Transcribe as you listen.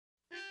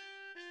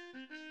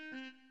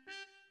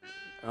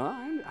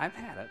I've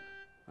had it.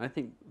 I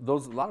think a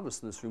lot of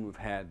us in this room have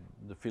had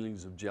the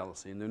feelings of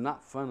jealousy, and they're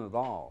not fun at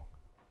all.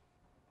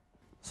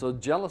 So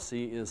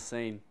jealousy is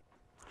saying,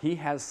 he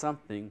has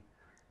something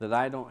that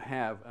I don't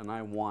have and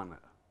I want it.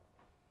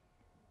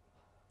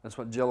 That's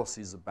what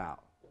jealousy is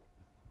about.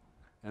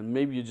 And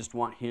maybe you just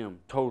want him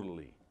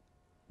totally.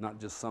 Not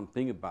just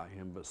something about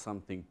him, but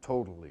something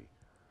totally.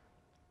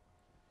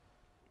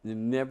 You're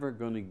never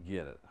going to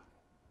get it,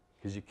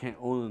 because you can't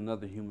own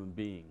another human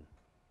being.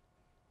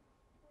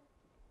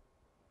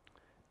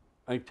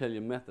 I can tell you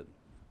a method,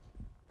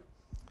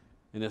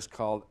 and it's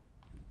called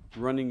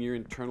running your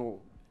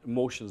internal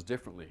emotions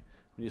differently.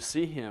 When you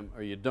see him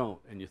or you don't,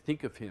 and you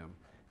think of him,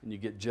 and you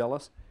get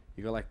jealous,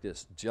 you go like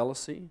this: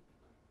 jealousy,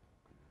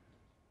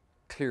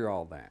 clear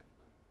all that.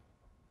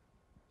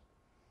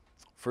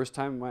 First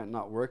time it might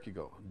not work, you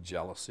go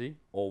jealousy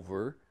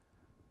over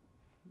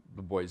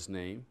the boy's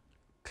name,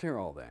 clear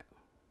all that.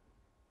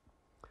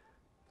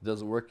 If it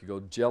doesn't work, you go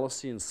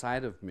jealousy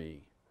inside of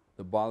me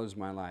that bothers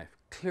my life,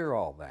 clear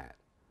all that.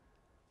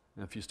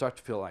 And if you start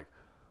to feel like,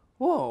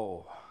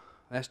 whoa,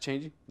 that's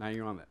changing, now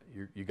you're on that.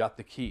 You got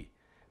the key.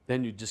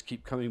 Then you just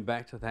keep coming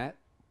back to that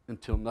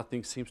until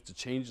nothing seems to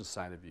change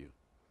inside of you.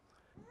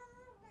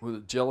 When the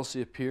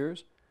jealousy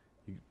appears,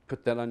 you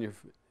put that on your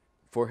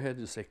forehead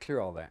and say, clear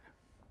all that.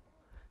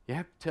 You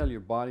have to tell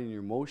your body and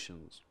your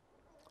emotions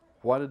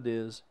what it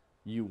is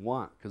you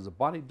want, because the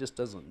body just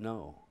doesn't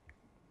know.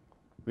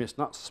 I mean, it's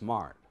not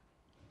smart.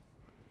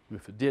 I mean,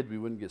 if it did, we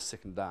wouldn't get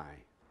sick and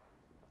die.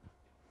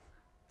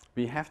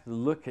 But you have to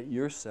look at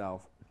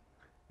yourself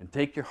and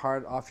take your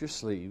heart off your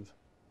sleeve,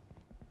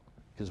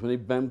 because when he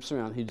bumps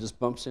around, he just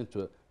bumps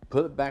into it.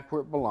 Put it back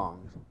where it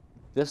belongs.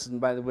 This, and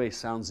by the way,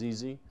 sounds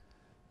easy.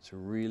 It's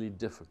really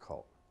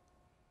difficult.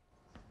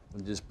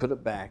 And just put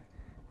it back,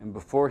 and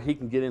before he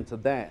can get into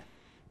that,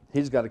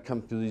 he's got to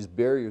come through these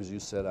barriers you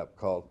set up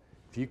called,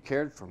 if you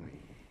cared for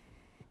me,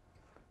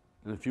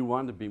 and if you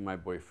wanted to be my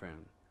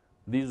boyfriend,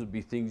 these would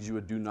be things you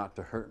would do not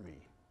to hurt me.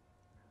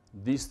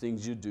 These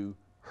things you do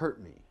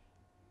hurt me.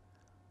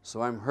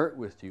 So I'm hurt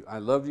with you. I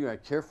love you, I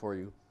care for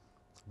you,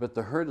 but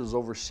the hurt is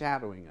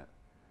overshadowing it,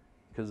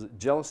 because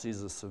jealousy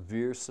is a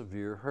severe,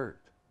 severe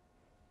hurt.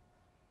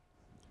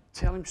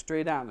 Tell him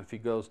straight out, and if he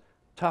goes,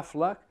 tough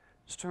luck,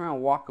 just turn around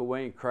and walk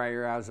away and cry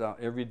your eyes out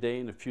every day.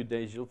 In a few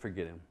days, you'll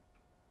forget him.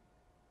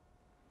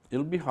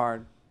 It'll be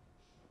hard,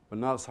 but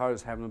not as hard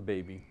as having a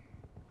baby,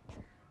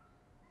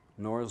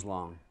 nor as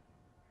long.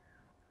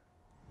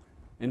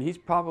 And he's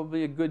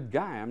probably a good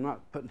guy. I'm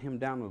not putting him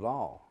down at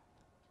all.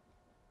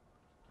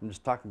 I'm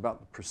just talking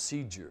about the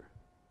procedure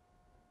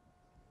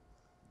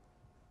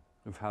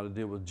of how to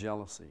deal with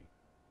jealousy.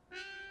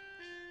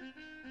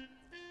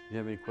 You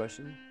have any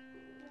questions?